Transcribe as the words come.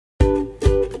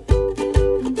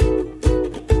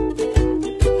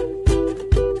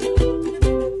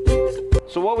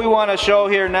want to show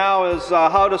here now is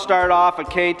how to start off a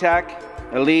K-Tech,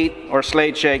 Elite, or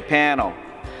Slate Shake panel.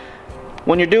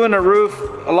 When you're doing a roof,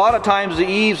 a lot of times the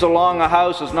eaves along a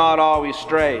house is not always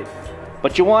straight.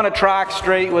 But you want to track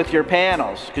straight with your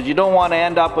panels because you don't want to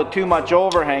end up with too much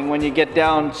overhang when you get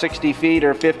down 60 feet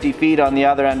or 50 feet on the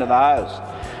other end of the house.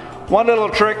 One little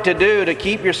trick to do to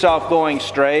keep yourself going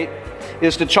straight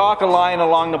is to chalk a line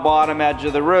along the bottom edge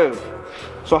of the roof.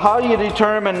 So how you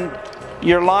determine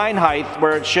your line height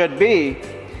where it should be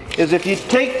is if you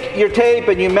take your tape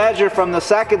and you measure from the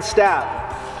second step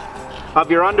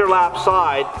of your underlap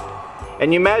side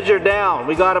and you measure down.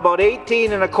 We got about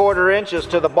 18¼ inches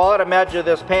to the bottom edge of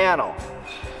this panel.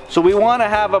 So we want to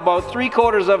have about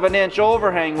 3/4 of an inch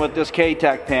overhang with this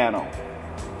K-Tech panel.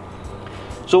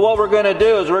 So what we're going to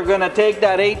do is we're going to take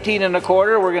that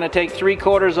 18¼ we're going to take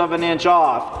 3/4 of an inch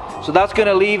off. So that's going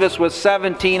to leave us with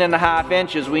 17½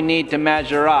 inches we need to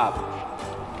measure up.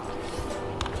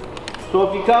 So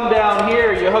if you come down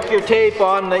here, you hook your tape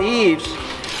on the eaves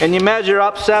and you measure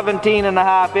up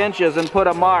 17½ inches and put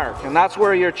a mark. And that's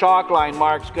where your chalk line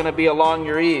mark's going to be along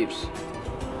your eaves.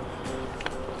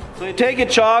 So you take a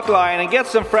chalk line and get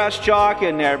some fresh chalk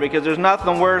in there because there's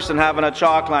nothing worse than having a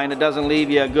chalk line that doesn't leave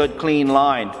you a good clean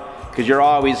line because you're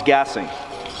always guessing.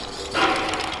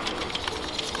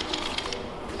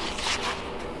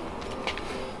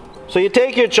 So you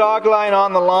take your chalk line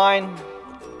on the line.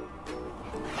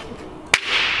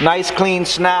 Nice clean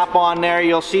snap on there.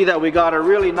 You'll see that we got a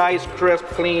really nice crisp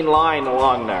clean line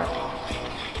along there.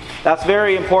 That's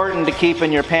very important to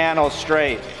keeping your panels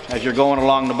straight as you're going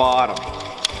along the bottom.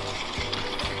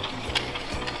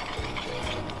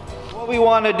 What we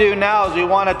want to do now is we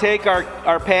want to take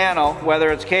our panel, whether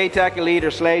it's K-Tech, Elite,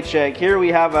 or Slate Shake. Here we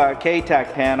have a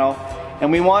K-Tech panel,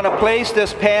 and we want to place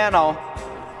this panel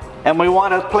and we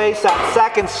want to place that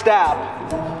second step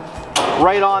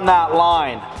right on that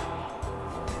line.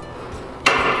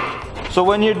 So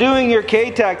when you're doing your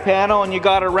K-Tech panel and you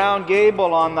got a round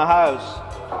gable on the house,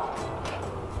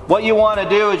 what you want to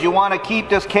do is you want to keep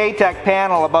this K-Tech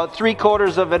panel about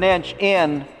 3/4 of an inch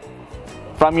in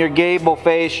from your gable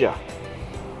fascia.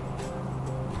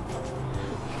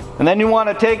 And then you want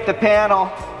to take the panel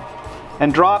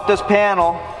and drop this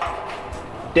panel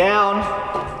down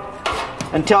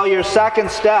until your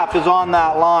second step is on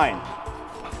that line.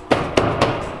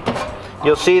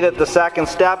 You'll see that the second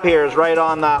step here is right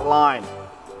on that line.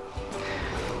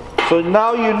 So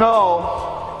now you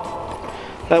know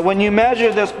that when you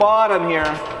measure this bottom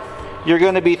here, you're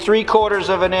going to be 3/4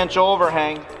 of an inch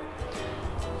overhang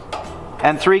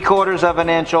and 3/4 of an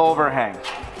inch overhang.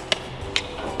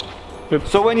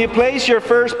 So when you place your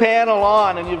first panel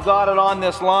on and you've got it on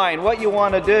this line, what you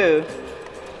want to do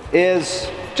is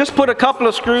just put a couple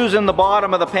of screws in the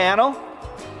bottom of the panel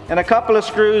and a couple of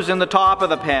screws in the top of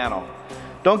the panel.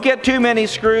 Don't get too many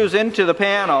screws into the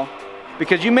panel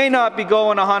because you may not be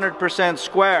going 100%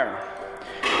 square.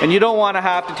 And you don't want to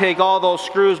have to take all those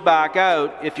screws back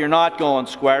out if you're not going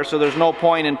square, so there's no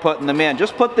point in putting them in.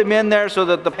 Just put them in there so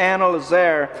that the panel is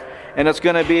there and it's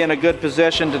going to be in a good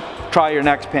position to try your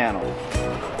next panel.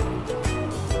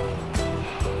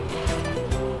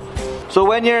 So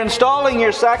when you're installing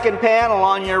your second panel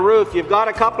on your roof, you've got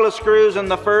a couple of screws in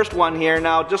the first one here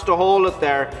now just to hold it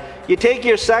there. You take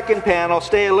your second panel,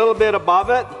 stay a little bit above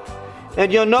it,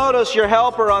 and you'll notice your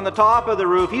helper on the top of the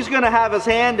roof, he's going to have his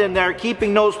hand in there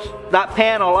keeping that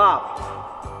panel up.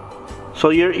 So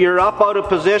you're up out of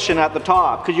position at the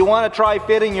top because you want to try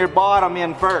fitting your bottom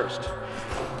in first.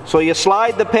 So you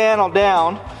slide the panel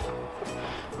down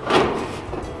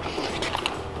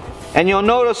and you'll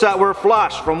notice that we're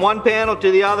flush. From one panel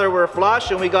to the other we're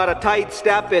flush and we got a tight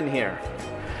step in here.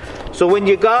 So when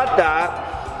you got that,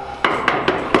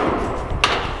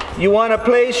 you want to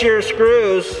place your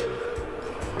screws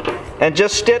and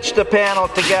just stitch the panel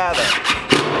together.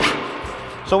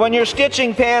 So when you're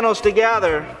stitching panels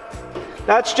together,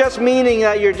 that's just meaning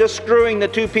that you're just screwing the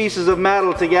two pieces of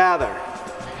metal together.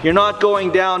 You're not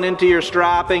going down into your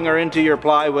strapping or into your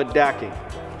plywood decking.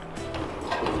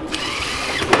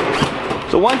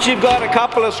 So once you've got a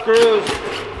couple of screws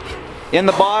in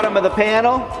the bottom of the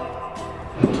panel,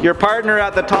 your partner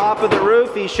at the top of the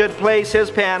roof, he should place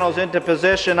his panels into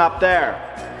position up there.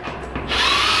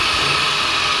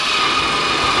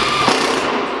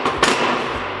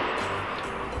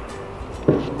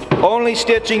 Only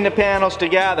stitching the panels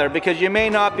together because you may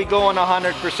not be going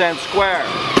 100% square.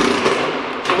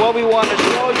 So what we want to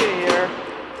show you here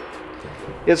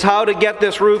is how to get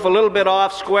this roof a little bit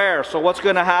off square. So what's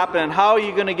going to happen and how are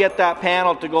you going to get that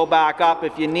panel to go back up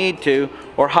if you need to,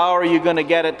 or how are you going to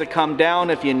get it to come down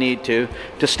if you need to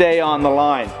stay on the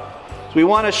line. So we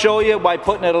want to show you by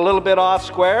putting it a little bit off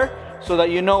square so that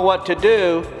you know what to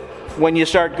do when you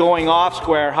start going off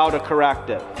square, how to correct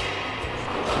it.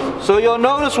 So you'll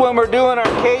notice when we're doing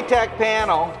our K-Tech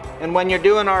panel and when you're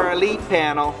doing our Elite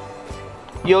panel,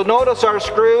 you'll notice our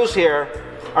screws here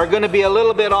are going to be a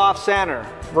little bit off center.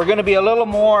 We're going to be a little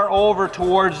more over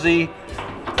towards the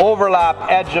overlap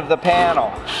edge of the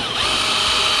panel.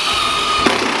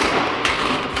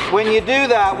 When you do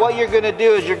that, what you're going to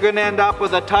do is you're going to end up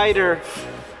with a tighter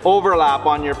overlap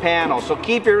on your panel. So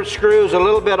keep your screws a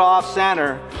little bit off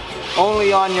center,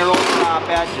 only on your overlap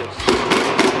edges.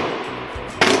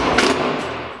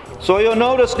 So you'll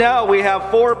notice now we have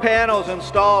 4 panels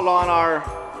installed on our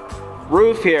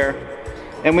roof here,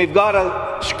 and we've got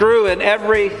a screw in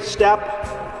every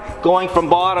step going from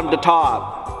bottom to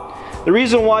top. The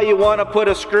reason why you want to put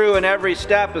a screw in every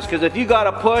step is because if you got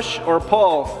to push or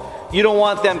pull, you don't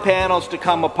want them panels to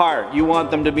come apart. You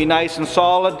want them to be nice and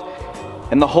solid,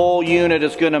 and the whole unit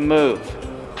is going to move.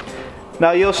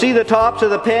 Now you'll see the tops of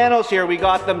the panels here, we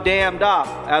got them dammed up,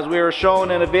 as we were shown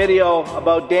in a video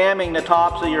about damming the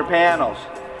tops of your panels.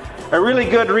 A really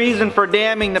good reason for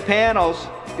damming the panels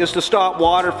is to stop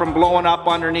water from blowing up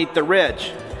underneath the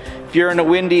ridge. If you're in a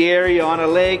windy area on a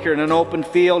lake or in an open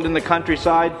field in the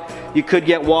countryside, you could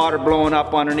get water blowing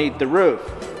up underneath the roof.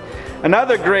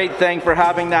 Another great thing for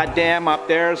having that dam up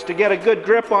there is to get a good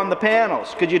grip on the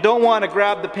panels, because you don't want to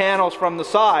grab the panels from the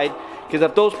side, because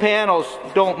if those panels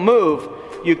don't move,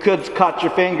 you could cut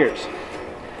your fingers.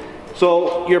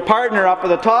 So your partner up at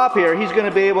the top here, he's going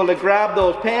to be able to grab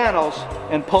those panels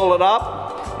and pull it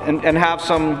up and have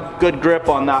some good grip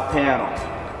on that panel.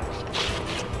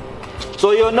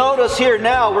 So you'll notice here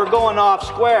now we're going off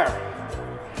square.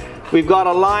 We've got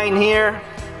a line here,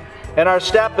 and our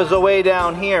step is away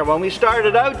down here. When we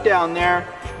started out down there,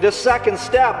 this second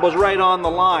step was right on the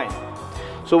line.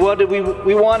 So what did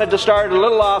we wanted to start a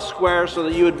little off square so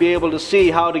that you would be able to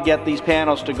see how to get these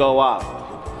panels to go up.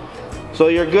 So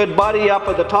your good buddy up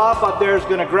at the top up there is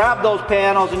going to grab those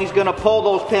panels and he's going to pull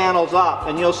those panels up,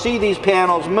 and you'll see these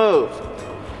panels move.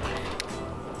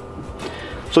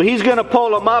 So he's going to pull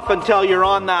them up until you're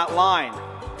on that line.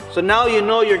 So now you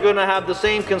know you're going to have the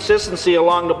same consistency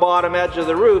along the bottom edge of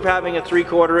the roof, having a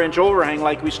 3/4 inch overhang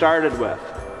like we started with.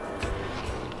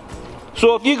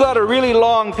 So if you got a really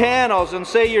long panels, and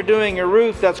say you're doing a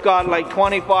roof that's got like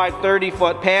 25, 30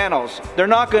 foot panels, they're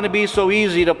not going to be so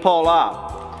easy to pull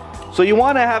up. So you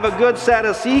want to have a good set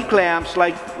of C-clamps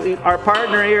like our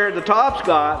partner here at the top's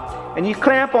got, and you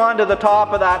clamp onto the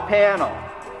top of that panel.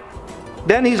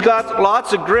 Then he's got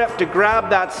lots of grip to grab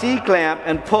that C-clamp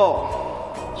and pull.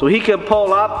 So he can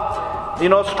pull up, you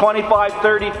know, it's 25,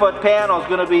 30 foot panel is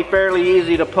going to be fairly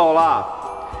easy to pull up.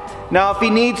 Now if he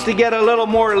needs to get a little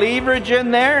more leverage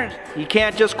in there, he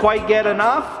can't just quite get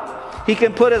enough, he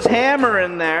can put his hammer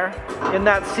in there, in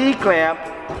that C-clamp,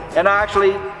 and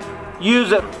actually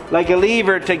use it like a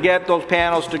lever to get those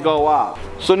panels to go up.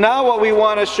 So now what we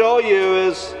want to show you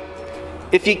is,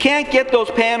 if you can't get those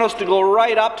panels to go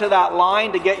right up to that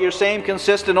line to get your same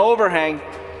consistent overhang,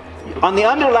 on the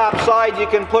underlap side you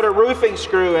can put a roofing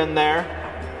screw in there.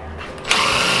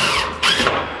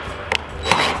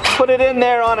 Put it in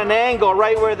there on an angle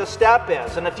right where the step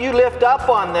is, and if you lift up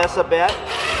on this a bit,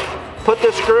 put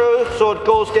the screw so it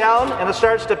goes down and it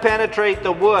starts to penetrate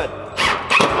the wood.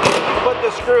 Put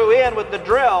the screw in with the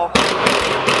drill,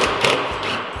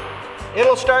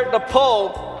 it'll start to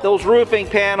pull those roofing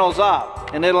panels up,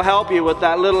 and it'll help you with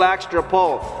that little extra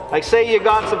pull. Like say you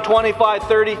got some 25,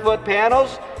 30 foot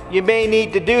panels, you may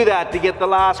need to do that to get the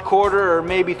last 1/4 or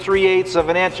maybe 3/8 of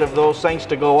an inch of those things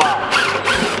to go up.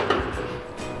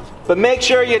 But make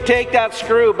sure you take that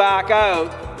screw back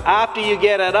out after you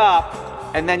get it up,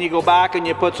 and then you go back and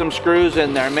you put some screws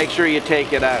in there. Make sure you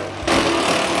take it out.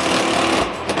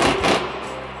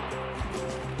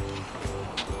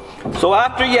 So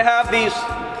after you have these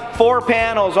 4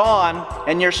 panels on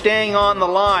and you're staying on the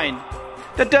line,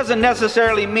 that doesn't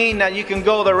necessarily mean that you can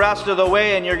go the rest of the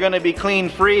way and you're going to be clean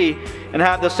free and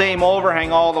have the same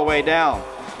overhang all the way down.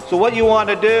 So what you want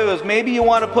to do is maybe you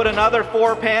want to put another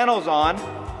 4 panels on,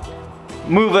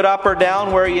 move it up or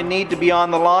down where you need to be on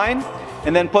the line,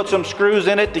 and then put some screws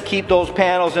in it to keep those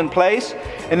panels in place,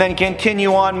 and then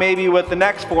continue on maybe with the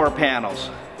next 4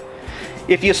 panels.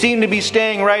 If you seem to be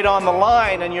staying right on the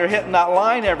line and you're hitting that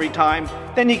line every time,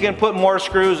 then you can put more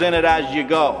screws in it as you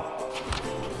go.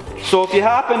 So if you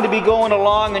happen to be going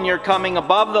along and you're coming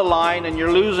above the line and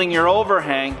you're losing your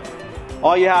overhang,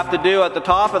 all you have to do at the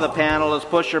top of the panel is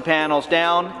push your panels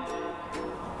down,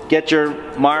 get your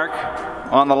mark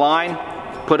on the line,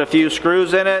 put a few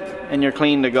screws in it, and you're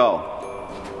clean to go.